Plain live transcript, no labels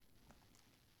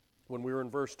When we were in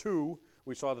verse 2,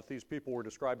 we saw that these people were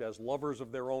described as lovers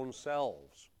of their own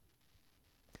selves.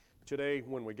 Today,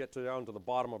 when we get down to the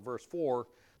bottom of verse 4,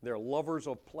 they're lovers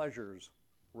of pleasures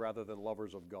rather than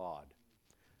lovers of God.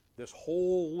 This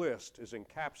whole list is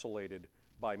encapsulated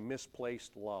by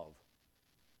misplaced love,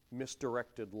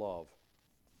 misdirected love.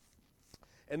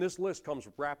 And this list comes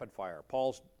rapid fire.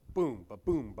 Paul's boom,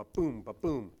 ba-boom, ba-boom,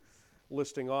 ba-boom,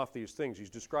 listing off these things. He's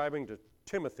describing to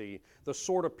Timothy the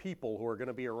sort of people who are going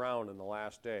to be around in the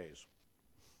last days.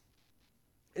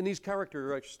 And these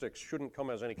characteristics shouldn't come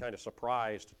as any kind of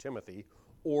surprise to Timothy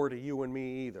or to you and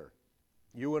me either.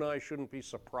 You and I shouldn't be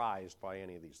surprised by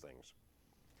any of these things.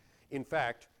 In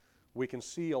fact, we can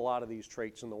see a lot of these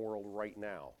traits in the world right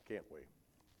now, can't we?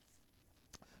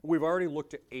 We've already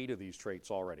looked at 8 of these traits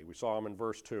already. We saw them in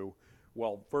verse 2.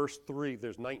 Well, verse 3,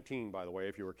 there's 19, by the way,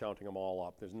 if you were counting them all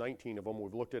up. There's 19 of them.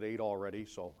 We've looked at 8 already,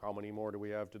 so how many more do we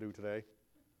have to do today?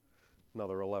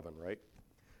 Another 11, right?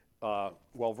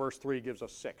 Well, verse 3 gives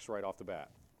us 6 right off the bat.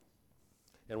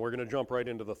 And we're going to jump right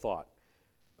into the thought.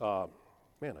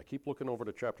 Man, I keep looking over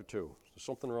to chapter 2. There's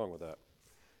something wrong with that.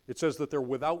 It says that they're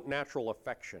without natural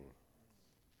affection.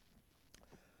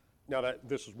 Now,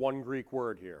 this is one Greek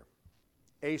word here.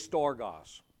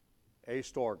 Astorgos.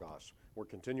 Astorgos. We're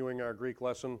continuing our Greek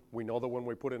lesson. We know that when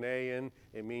we put an A in,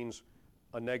 it means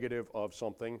a negative of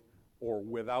something or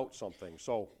without something.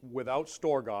 So, without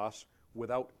storgos,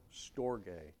 without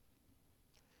storge.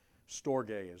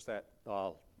 Storge is that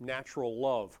natural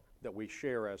love that we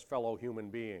share as fellow human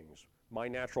beings. My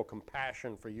natural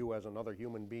compassion for you as another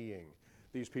human being.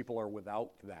 These people are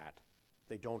without that.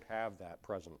 They don't have that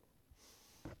present.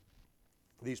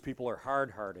 These people are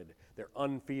hard-hearted. They're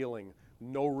unfeeling,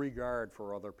 no regard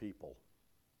for other people.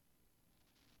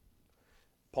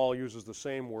 Paul uses the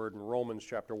same word in Romans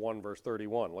chapter 1, verse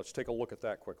 31. Let's take a look at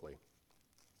that quickly.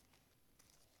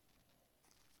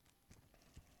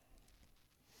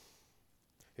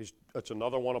 It's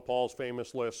another one of Paul's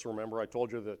famous lists. Remember, I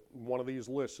told you that one of these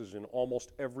lists is in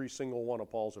almost every single one of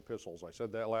Paul's epistles. I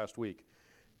said that last week.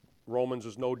 Romans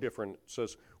is no different. It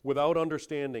says, without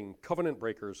understanding, covenant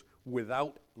breakers,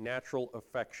 without natural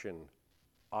affection,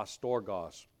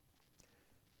 astorgos,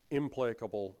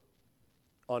 implacable,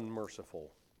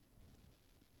 unmerciful.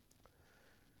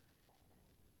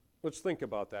 Let's think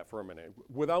about that for a minute.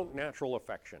 Without natural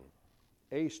affection,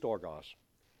 astorgos.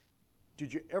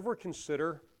 Did you ever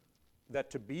consider that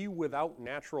to be without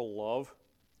natural love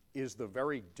is the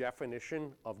very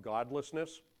definition of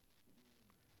godlessness?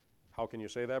 How can you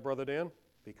say that, Brother Dan?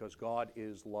 Because God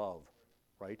is love,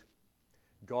 right?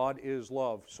 God is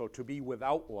love. So to be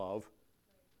without love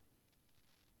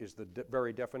is the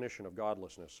very definition of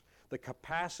godlessness. The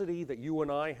capacity that you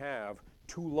and I have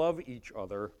to love each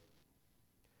other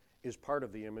is part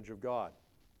of the image of God.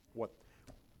 What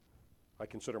I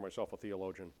consider myself a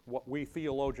theologian. What we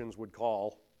theologians would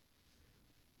call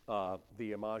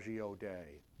the imago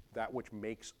Dei, that which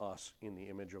makes us in the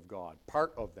image of God.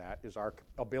 Part of that is our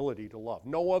ability to love.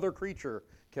 No other creature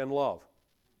can love.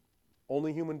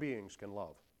 Only human beings can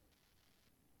love.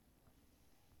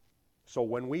 So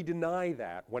when we deny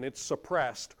that, when it's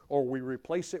suppressed, or we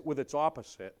replace it with its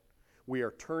opposite, we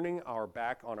are turning our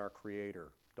back on our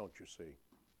Creator, don't you see?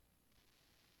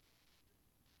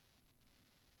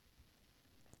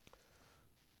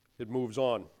 It moves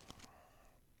on.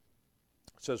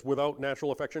 It says, without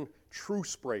natural affection,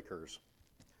 truce breakers.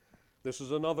 This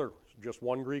is another, just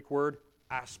one Greek word,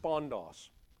 aspondos.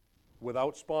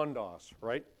 Without spondos,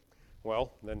 right?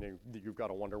 Well, then you've got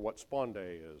to wonder what sponde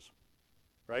is,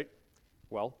 right?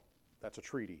 Well, that's a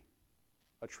treaty,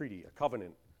 a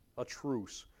covenant, a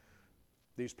truce.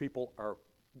 These people are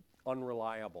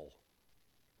unreliable.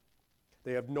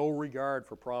 They have no regard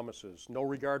for promises, no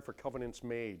regard for covenants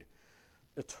made.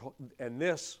 And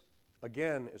this,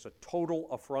 again, is a total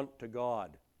affront to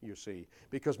God, you see,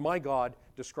 because my God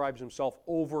describes himself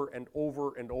over and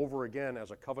over and over again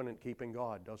as a covenant-keeping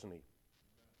God, doesn't he?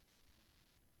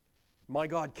 My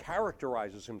God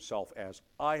characterizes himself as,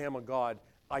 I am a God,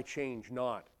 I change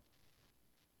not.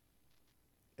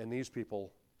 And these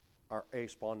people are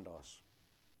aspondos.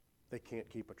 They can't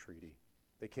keep a treaty.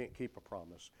 They can't keep a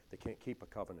promise. They can't keep a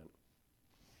covenant.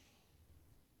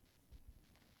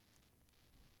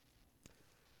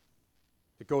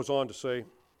 It goes on to say,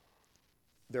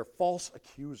 they're false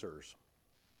accusers.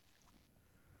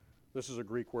 This is a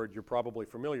Greek word you're probably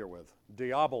familiar with.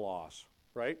 Diabolos,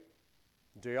 right?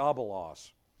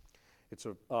 Diabolos. It's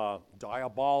a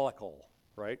diabolical,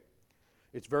 right?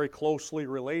 It's very closely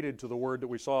related to the word that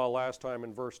we saw last time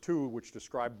in verse 2, which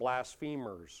described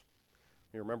blasphemers.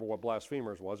 You remember what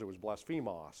blasphemers was? It was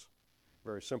blasphemos.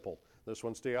 Very simple. This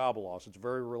one's diabolos. It's a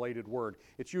very related word.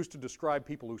 It's used to describe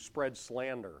people who spread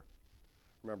slander.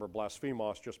 Remember,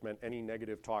 blasphemos just meant any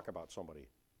negative talk about somebody.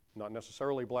 Not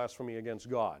necessarily blasphemy against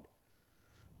God,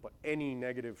 but any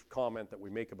negative comment that we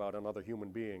make about another human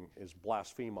being is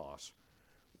blasphemos.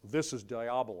 This is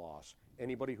diabolos,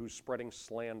 anybody who's spreading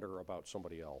slander about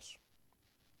somebody else.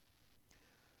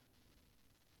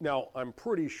 Now, I'm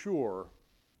pretty sure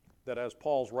that as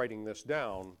Paul's writing this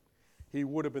down, he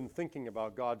would have been thinking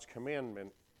about God's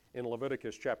commandment in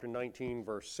Leviticus chapter 19,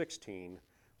 verse 16,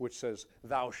 which says,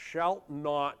 "Thou shalt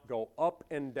not go up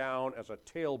and down as a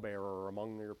talebearer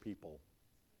among your people."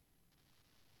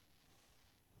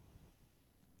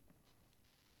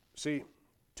 See,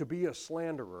 to be a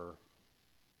slanderer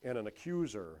and an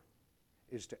accuser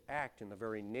is to act in the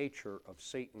very nature of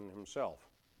Satan himself.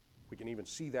 We can even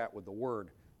see that with the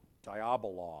word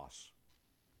diabolos.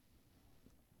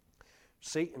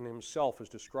 Satan himself is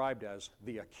described as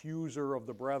the accuser of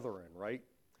the brethren, right?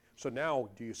 So now,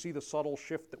 do you see the subtle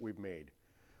shift that we've made?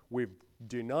 We've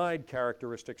denied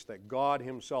characteristics that God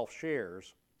himself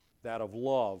shares, that of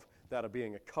love, that of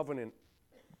being a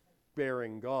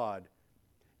covenant-bearing God.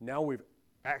 Now we've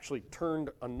actually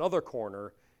turned another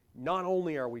corner. Not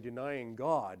only are we denying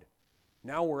God,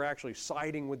 now we're actually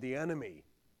siding with the enemy.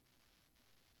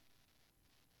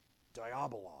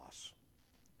 Diabolos.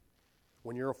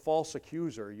 When you're a false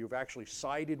accuser, you've actually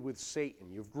sided with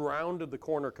Satan. You've grounded the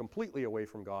corner completely away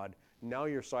from God. Now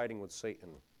you're siding with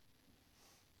Satan.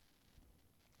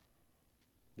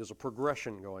 There's a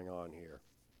progression going on here.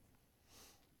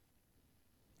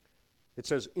 It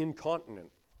says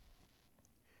incontinent.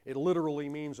 It literally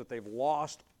means that they've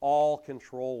lost all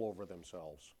control over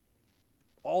themselves.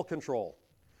 All control.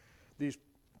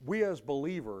 We as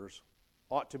believers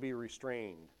ought to be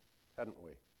restrained, hadn't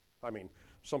we? I mean,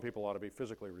 some people ought to be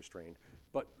physically restrained,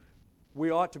 but we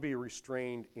ought to be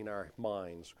restrained in our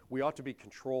minds. We ought to be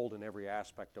controlled in every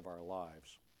aspect of our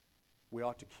lives. We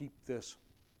ought to keep this,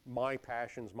 my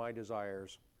passions, my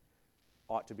desires,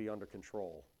 ought to be under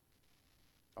control.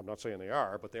 I'm not saying they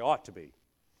are, but they ought to be.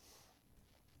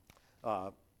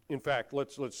 In fact,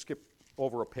 let's skip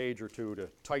over a page or two to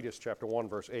Titus chapter 1,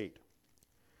 verse 8,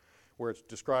 where it's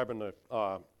describing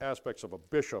the aspects of a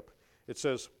bishop. It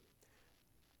says,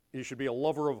 "You should be a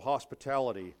lover of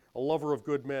hospitality, a lover of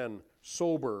good men,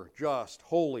 sober, just,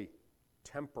 holy,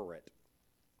 temperate."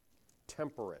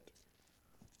 Temperate.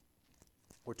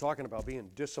 We're talking about being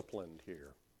disciplined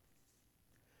here.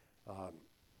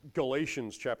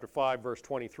 Galatians chapter 5, verse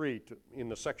 23, in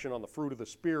the section on the fruit of the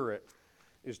Spirit,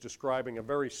 is describing a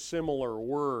very similar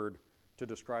word to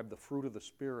describe the fruit of the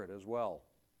Spirit as well.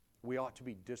 We ought to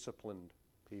be disciplined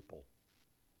people.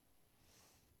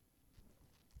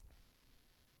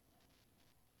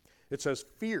 It says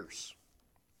fierce.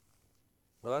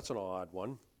 Now that's an odd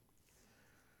one.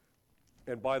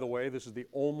 And by the way, this is the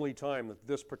only time that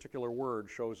this particular word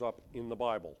shows up in the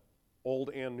Bible, Old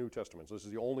and New Testaments. This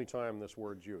is the only time this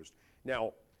word's used.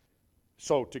 Now,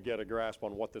 so to get a grasp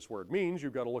on what this word means,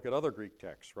 you've got to look at other Greek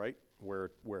texts, right, where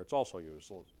it's also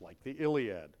used, like the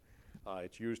Iliad.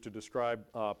 It's used to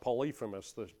describe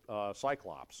Polyphemus, the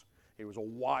Cyclops. He was a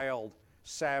wild,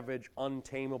 savage,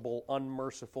 untamable,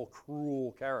 unmerciful,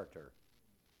 cruel character.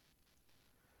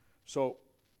 So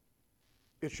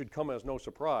it should come as no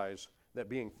surprise that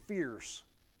being fierce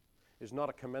is not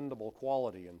a commendable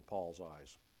quality in Paul's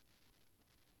eyes.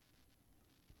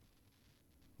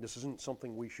 This isn't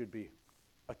something we should be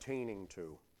attaining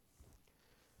to.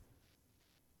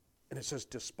 And it says,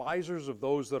 despisers of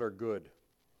those that are good.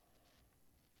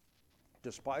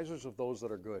 Despisers of those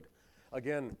that are good.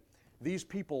 Again, these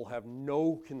people have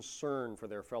no concern for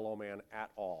their fellow man at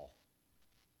all.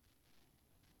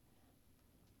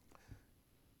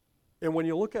 And when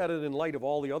you look at it in light of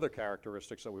all the other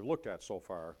characteristics that we've looked at so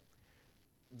far,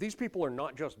 these people are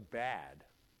not just bad.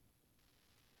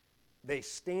 They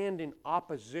stand in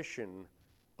opposition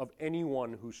of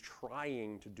anyone who's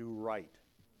trying to do right.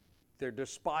 They're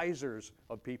despisers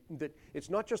of people.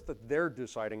 It's not just that they're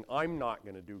deciding, I'm not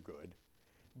going to do good,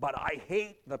 but I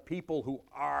hate the people who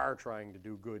are trying to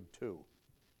do good too.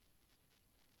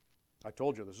 I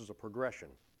told you this is a progression.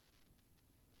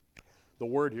 The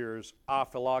word here is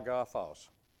aphilagathos.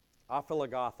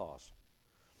 Aphilagathos.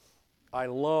 I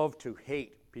love to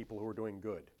hate people who are doing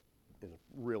good.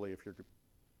 Really,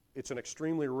 it's an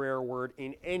extremely rare word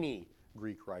in any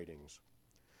Greek writings.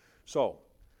 So,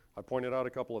 I pointed out a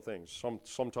couple of things.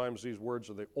 Sometimes these words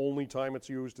are the only time it's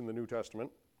used in the New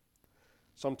Testament.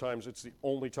 Sometimes it's the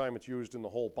only time it's used in the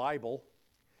whole Bible,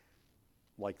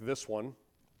 like this one.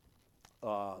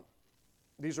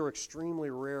 These are extremely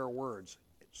rare words.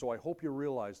 So I hope you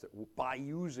realize that by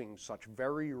using such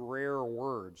very rare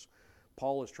words,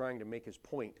 Paul is trying to make his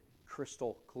point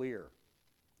crystal clear.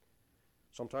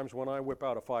 Sometimes when I whip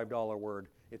out a $5 word,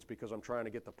 it's because I'm trying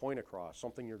to get the point across,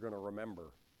 something you're going to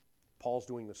remember. Paul's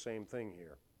doing the same thing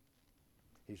here.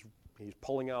 He's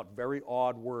pulling out very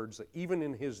odd words that even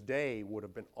in his day would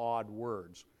have been odd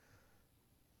words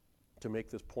to make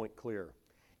this point clear.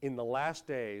 In the last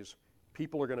days,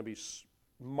 people are going to be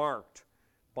marked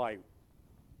by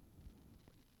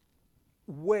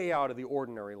way out of the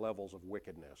ordinary levels of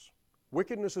wickedness.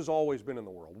 Wickedness has always been in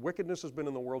the world. Wickedness has been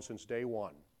in the world since day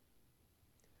one.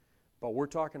 But we're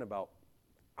talking about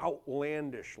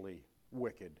outlandishly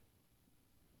wicked.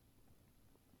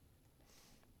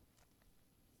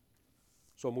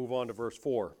 So move on to verse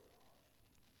 4.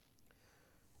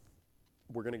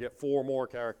 We're going to get 4 more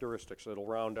characteristics that'll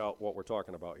round out what we're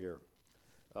talking about here.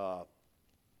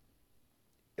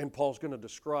 And Paul's going to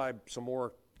describe some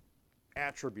more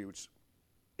attributes.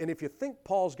 And if you think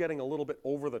Paul's getting a little bit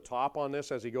over the top on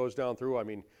this as he goes down through, I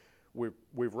mean,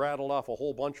 we've rattled off a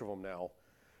whole bunch of them now.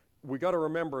 We got to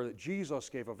remember that Jesus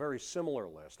gave a very similar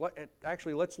list.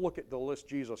 Actually, let's look at the list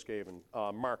Jesus gave in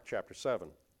Mark chapter 7.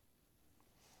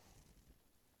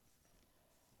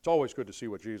 It's always good to see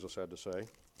what Jesus had to say.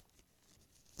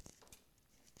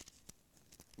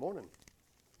 Morning.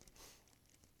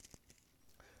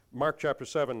 Mark chapter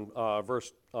 7,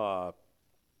 verse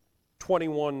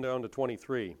 21 down to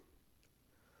 23.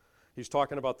 He's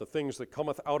talking about the things that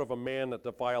cometh out of a man that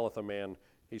defileth a man.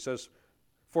 He says,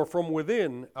 for from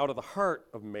within, out of the heart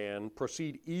of man,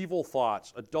 proceed evil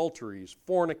thoughts, adulteries,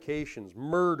 fornications,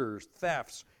 murders,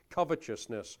 thefts,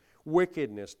 covetousness,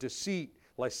 wickedness, deceit,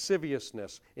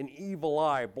 lasciviousness, an evil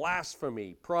eye,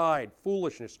 blasphemy, pride,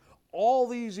 foolishness. All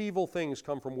these evil things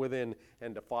come from within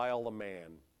and defile the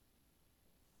man.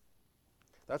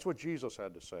 That's what Jesus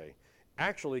had to say.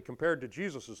 Actually, compared to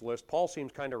Jesus' list, Paul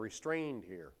seems kind of restrained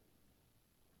here.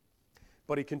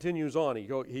 But he continues on.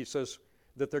 He says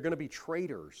that they're going to be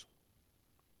traitors.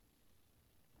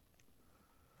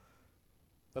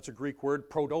 That's a Greek word,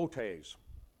 prodotes.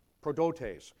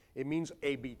 Prodotes. It means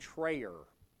a betrayer.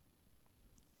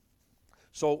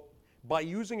 So by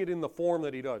using it in the form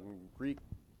that he does, Greek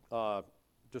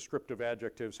descriptive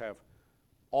adjectives have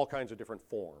all kinds of different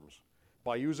forms.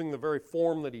 By using the very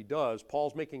form that he does,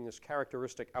 Paul's making this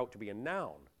characteristic out to be a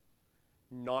noun,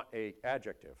 not an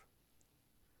adjective.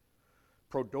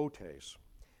 Prodotes.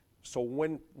 So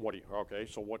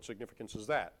what significance is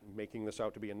that? Making this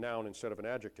out to be a noun instead of an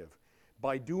adjective.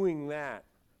 By doing that,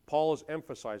 Paul is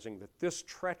emphasizing that this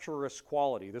treacherous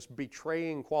quality, this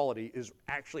betraying quality, is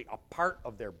actually a part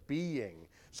of their being,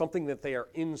 something that they are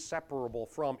inseparable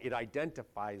from. It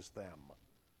identifies them.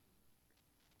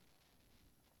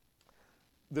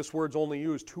 This word's only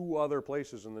used 2 other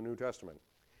places in the New Testament.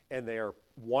 And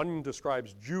one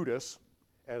describes Judas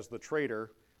as the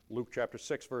traitor, Luke chapter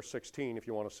 6, verse 16, if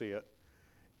you want to see it.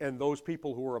 And those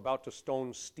people who were about to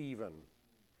stone Stephen,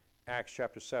 Acts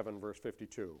chapter 7, verse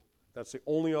 52. That's the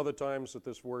only other times that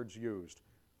this word's used.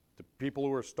 The people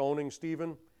who are stoning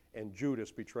Stephen and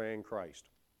Judas betraying Christ.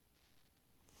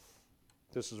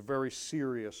 This is very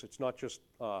serious. It's not just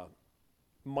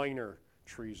minor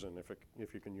treason,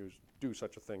 if you can do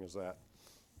such a thing as that.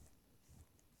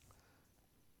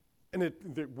 And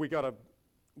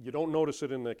you don't notice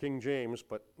it in the King James,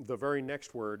 but the very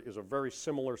next word is a very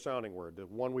similar sounding word. The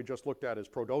one we just looked at is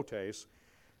prodotes.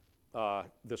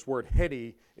 This word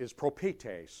heady is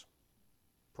propetes.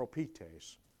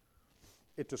 Propetes.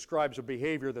 It describes a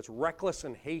behavior that's reckless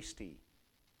and hasty.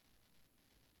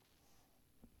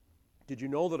 Did you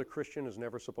know that a Christian is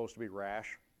never supposed to be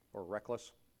rash or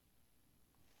reckless?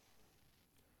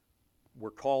 We're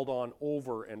called on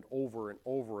over and over and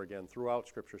over again throughout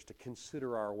Scriptures to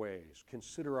consider our ways.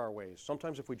 Consider our ways.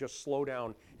 Sometimes if we just slow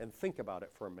down and think about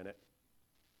it for a minute,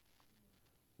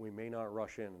 we may not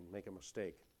rush in and make a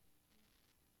mistake.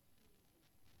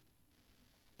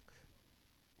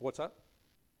 What's that?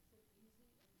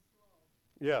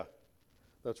 Yeah,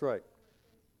 that's right.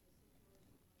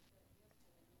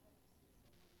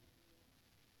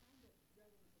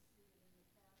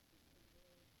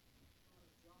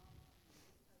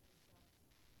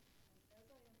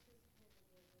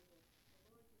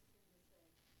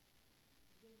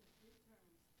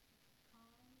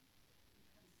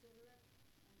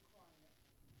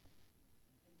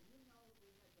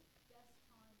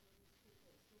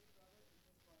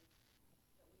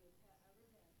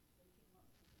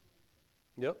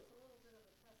 Yep. It's a little bit of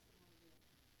a testimony here.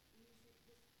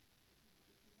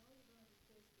 If you know you're going to be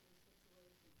faced with a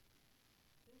situation,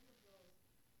 think of those.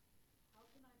 How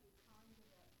can I be kind to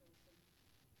that person?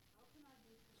 How can I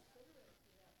be considerate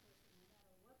to that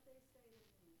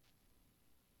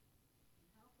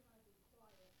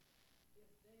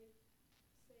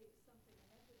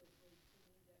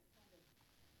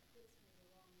gets me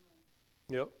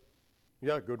the wrong way. Yep.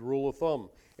 Yeah, good rule of thumb.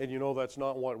 And you know that's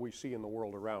not what we see in the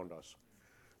world around us.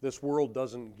 This world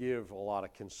doesn't give a lot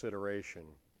of consideration.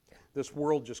 This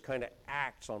world just kind of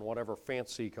acts on whatever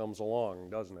fancy comes along,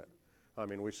 doesn't it? I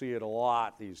mean, we see it a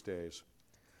lot these days.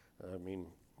 I mean,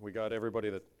 we got everybody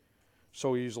that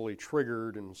so easily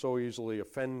triggered and so easily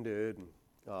offended and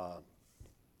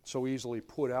so easily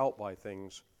put out by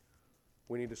things.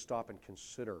 We need to stop and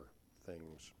consider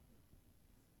things.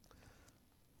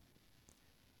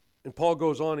 And Paul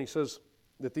goes on, he says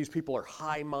that these people are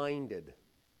high-minded.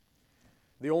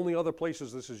 The only other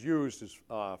places this is used is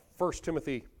 1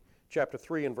 Timothy chapter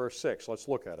 3 and verse 6. Let's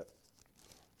look at it.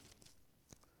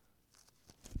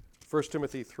 1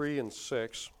 Timothy 3 and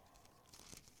 6.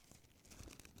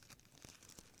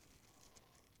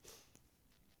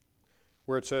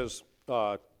 Where it says,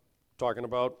 talking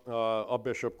about a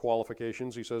bishop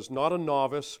qualifications, he says, not a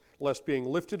novice, lest being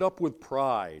lifted up with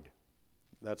pride,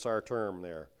 that's our term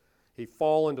there, he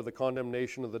fall into the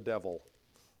condemnation of the devil.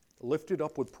 Lifted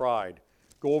up with pride.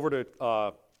 Go over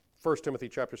to 1 Timothy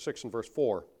chapter 6 and verse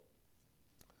 4.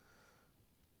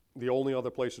 The only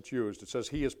other place it's used. It says,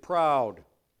 he is proud,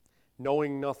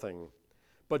 knowing nothing,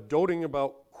 but doting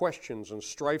about questions and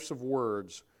strifes of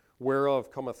words,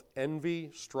 whereof cometh envy,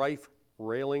 strife,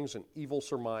 railings, and evil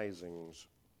surmisings.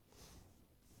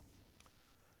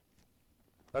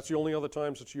 That's the only other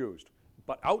times it's used.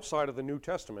 But outside of the New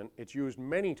Testament, it's used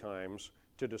many times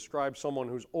to describe someone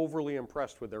who's overly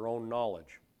impressed with their own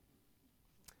knowledge.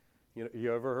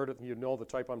 You ever heard it? You know the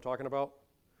type I'm talking about?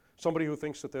 Somebody who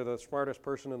thinks that they're the smartest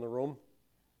person in the room.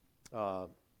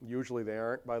 Usually they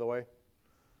aren't, by the way.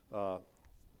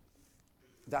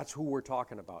 That's who we're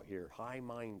talking about here,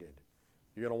 high-minded.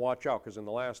 You're going to watch out because in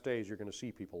the last days you're going to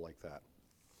see people like that.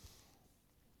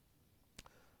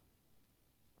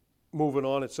 Moving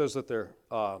on, it says that they're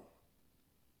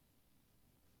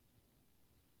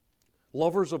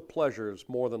lovers of pleasures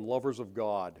more than lovers of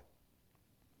God.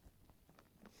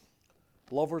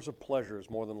 Lovers of pleasures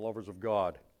more than lovers of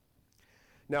God.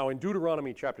 Now, in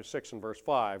Deuteronomy chapter 6 and verse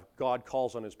 5, God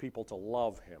calls on his people to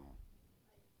love him.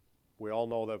 We all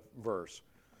know that verse.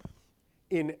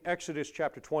 In Exodus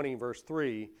chapter 20, verse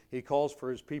 3, he calls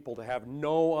for his people to have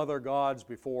no other gods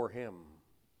before him.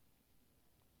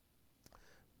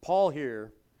 Paul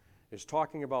here is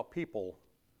talking about people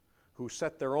who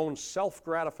set their own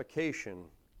self-gratification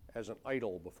as an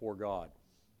idol before God.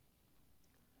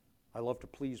 I love to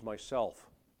please myself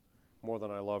more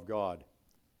than I love God.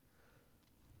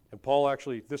 And Paul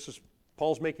actually,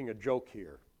 Paul's making a joke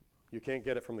here. You can't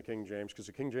get it from the King James because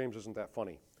the King James isn't that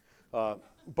funny.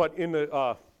 But in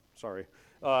the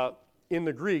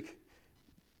Greek,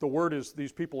 the word is,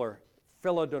 these people are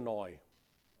philodonoi.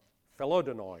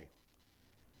 Philodonoi.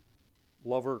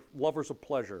 Lovers of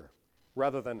pleasure,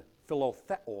 rather than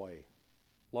philotheoi,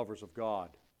 lovers of God.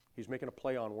 He's making a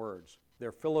play on words.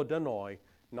 They're philodonoi,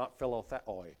 not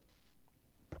philotheoi.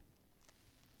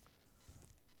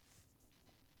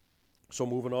 So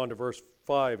moving on to verse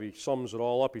 5, he sums it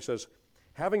all up. He says,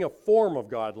 having a form of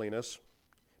godliness,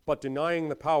 but denying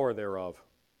the power thereof,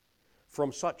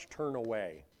 from such turn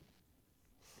away.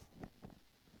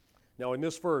 Now in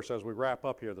this verse, as we wrap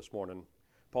up here this morning,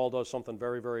 Paul does something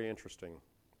very, very interesting,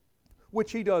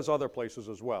 which he does other places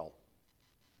as well.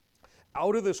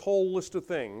 Out of this whole list of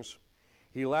things,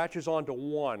 he latches onto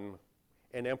one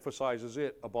and emphasizes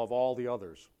it above all the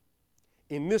others.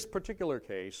 In this particular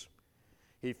case,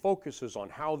 he focuses on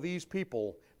how these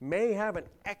people may have an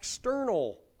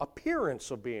external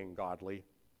appearance of being godly,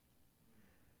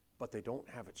 but they don't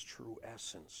have its true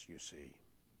essence, you see.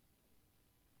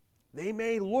 They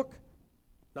may look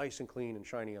nice and clean and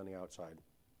shiny on the outside,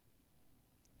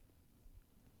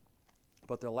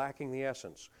 but they're lacking the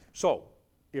essence. So,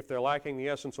 if they're lacking the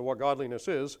essence of what godliness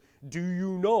is, do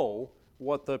you know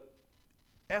what the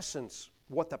essence,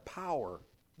 what the power,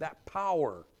 that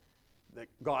power that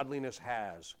godliness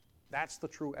has? That's the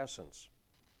true essence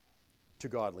to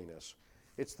godliness.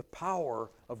 It's the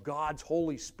power of God's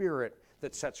Holy Spirit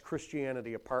that sets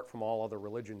Christianity apart from all other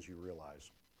religions, you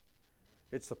realize.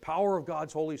 It's the power of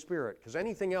God's Holy Spirit, because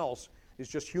anything else is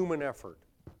just human effort.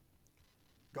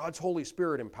 God's Holy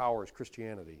Spirit empowers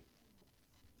Christianity.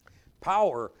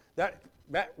 Power, that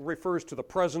refers to the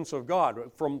presence of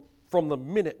God. From the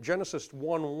minute Genesis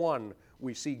 1:1,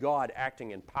 we see God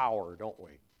acting in power, don't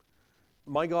we?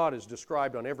 My God is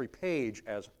described on every page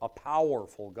as a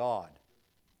powerful God.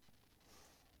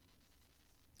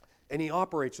 And he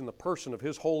operates in the person of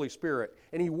his Holy Spirit,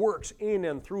 and he works in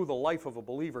and through the life of a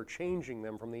believer, changing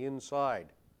them from the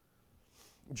inside.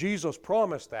 Jesus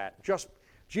promised that. Just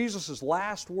Jesus'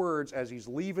 last words as he's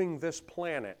leaving this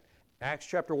planet Acts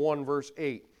chapter 1, verse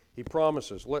 8. He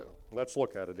promises, let's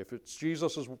look at it. If it's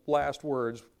Jesus' last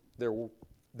words,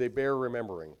 they bear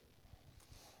remembering.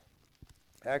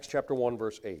 Acts chapter 1,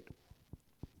 verse 8.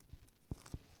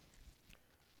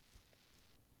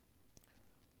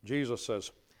 Jesus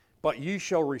says, "But ye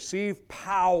shall receive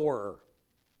power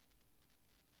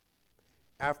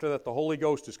after that the Holy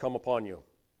Ghost is come upon you.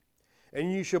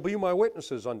 And ye shall be my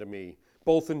witnesses unto me,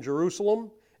 both in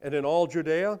Jerusalem and in all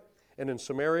Judea and in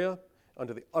Samaria,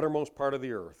 unto the uttermost part of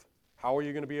the earth." How are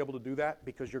you going to be able to do that?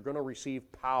 Because you're going to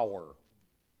receive power.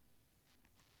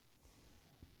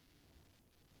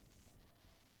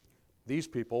 These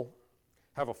people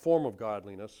have a form of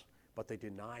godliness, but they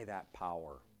deny that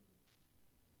power.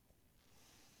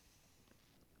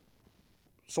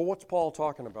 So what's Paul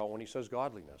talking about when he says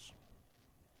godliness?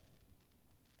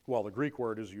 Well, the Greek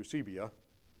word is eusebia.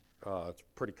 It's a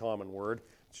pretty common word.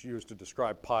 It's used to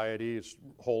describe piety, it's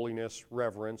holiness,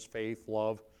 reverence, faith,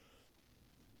 love.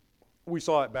 We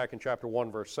saw it back in chapter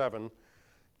 1, verse 7.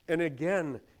 And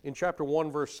again, in chapter 1,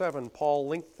 verse 7, Paul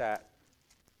linked that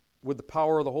with the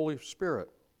power of the Holy Spirit.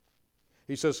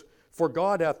 He says, "For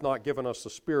God hath not given us the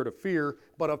spirit of fear,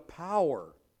 but of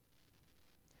power,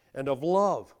 and of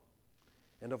love,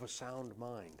 and of a sound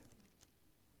mind."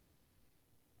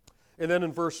 And then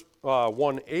in verse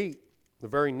 1:8, the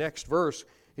very next verse,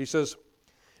 he says,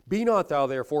 "Be not thou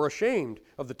therefore ashamed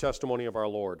of the testimony of our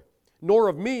Lord, nor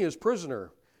of me as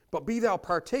prisoner, but be thou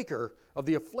partaker of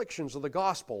the afflictions of the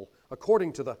gospel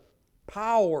according to the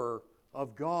power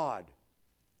of God."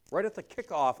 Right at the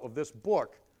kickoff of this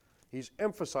book, he's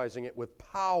emphasizing it with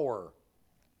power.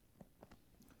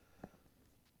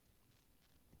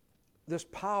 This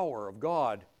power of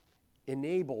God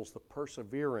enables the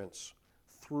perseverance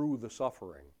through the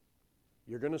suffering.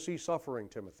 You're going to see suffering,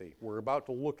 Timothy. We're about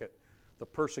to look at the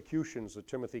persecutions that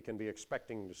Timothy can be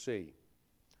expecting to see.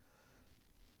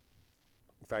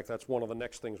 In fact, that's one of the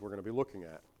next things we're going to be looking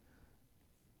at.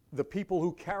 The people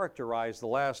who characterize the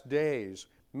last days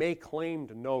may claim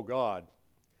to know God,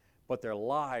 but their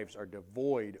lives are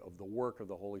devoid of the work of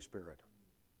the Holy Spirit.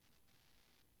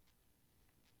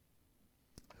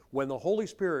 When the Holy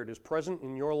Spirit is present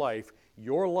in your life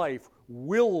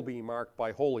will be marked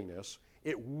by holiness,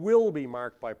 it will be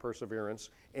marked by perseverance,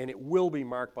 and it will be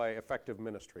marked by effective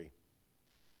ministry.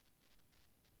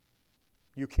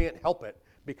 You can't help it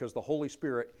because the Holy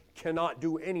Spirit cannot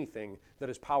do anything that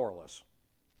is powerless.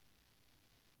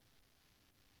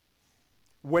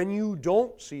 When you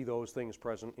don't see those things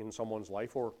present in someone's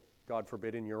life, or God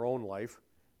forbid in your own life,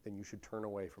 then you should turn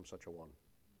away from such a one.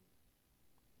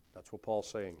 That's what Paul's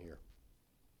saying here.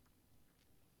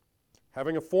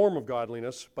 Having a form of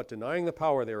godliness, but denying the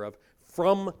power thereof,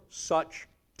 from such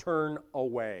turn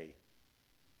away.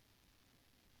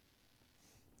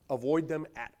 Avoid them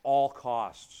at all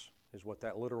costs, is what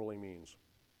that literally means.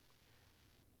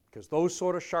 Because those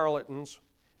sort of charlatans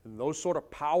and those sort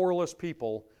of powerless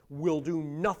people will do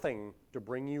nothing to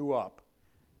bring you up.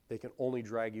 They can only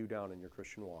drag you down in your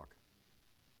Christian walk.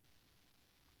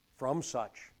 From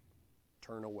such,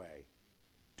 turn away.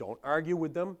 Don't argue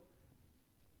with them.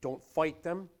 Don't fight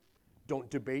them. Don't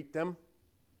debate them.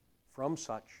 From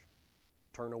such,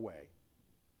 turn away.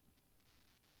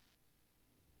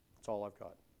 That's all I've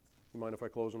got. You mind if I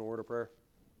close in a word of prayer?